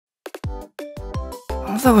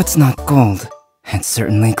Although it's not gold, it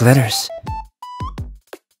certainly glitters.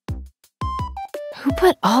 Who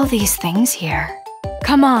put all these things here?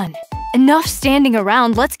 Come on, enough standing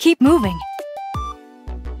around, let's keep moving.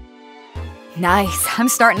 Nice, I'm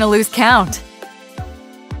starting to lose count.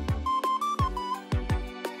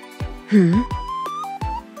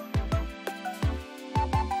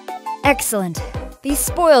 Excellent. These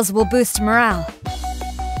spoils will boost morale.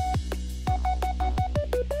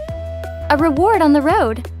 A reward on the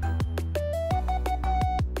road.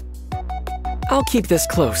 I'll keep this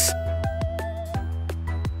close.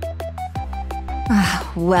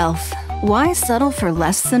 Wealth. Why settle for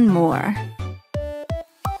less than more?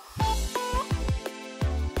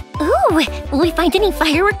 Ooh, will we find any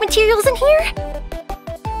firework materials in here?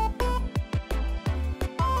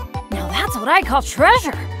 Now that's what I call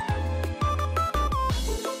treasure.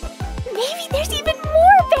 Maybe there's even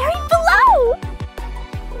more buried below!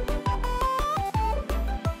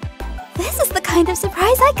 This is the kind of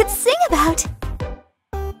surprise I could sing about!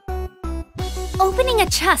 Opening a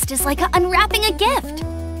chest is like unwrapping a gift.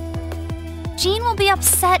 Jean will be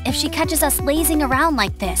upset if she catches us lazing around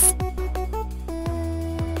like this.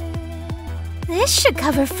 This should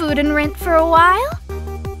cover food and rent for a while.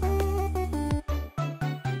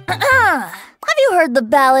 Have you heard the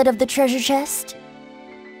ballad of the treasure chest?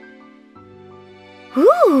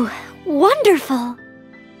 Ooh, wonderful.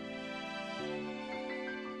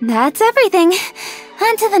 That's everything.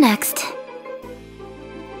 On to the next.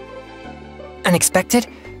 Unexpected,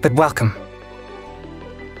 but welcome.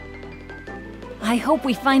 I hope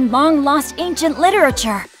we find long-lost ancient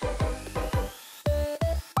literature.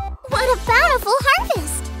 What a bountiful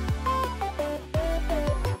harvest!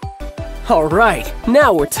 Alright,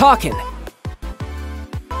 now we're talking.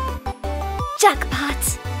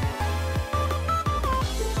 Jackpot!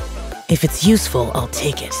 If it's useful, I'll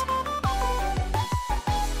take it.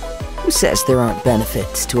 Who says there aren't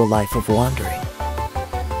benefits to a life of wandering?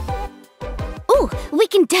 Ooh, we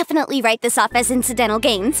can definitely write this off as incidental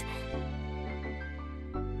gains.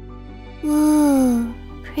 Ooh,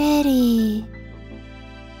 pretty.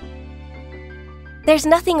 There's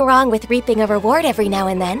nothing wrong with reaping a reward every now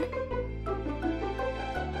and then.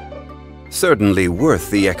 Certainly worth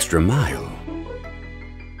the extra mile.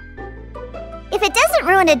 If it doesn't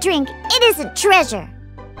ruin a drink, it isn't treasure.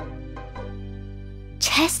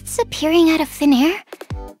 Chests appearing out of thin air?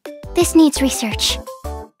 This needs research.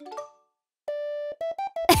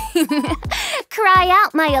 Cry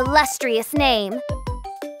out my illustrious name.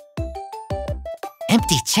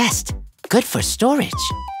 Empty chest. Good for storage.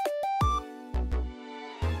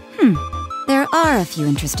 There are a few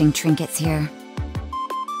interesting trinkets here.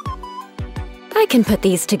 I can put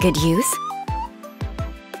these to good use.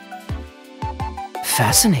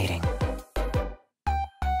 Fascinating.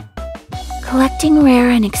 Collecting rare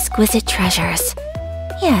and exquisite treasures.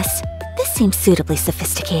 Yes, this seems suitably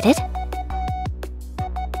sophisticated.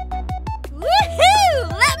 Woohoo!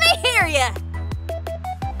 Let me hear ya!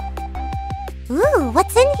 Ooh,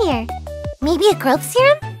 what's in here? Maybe a growth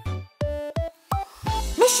serum?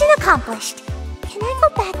 Mission accomplished. Can I go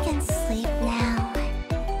back and sleep now?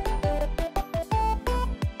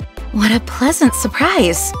 What a pleasant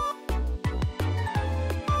surprise.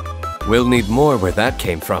 We'll need more where that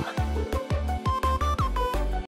came from.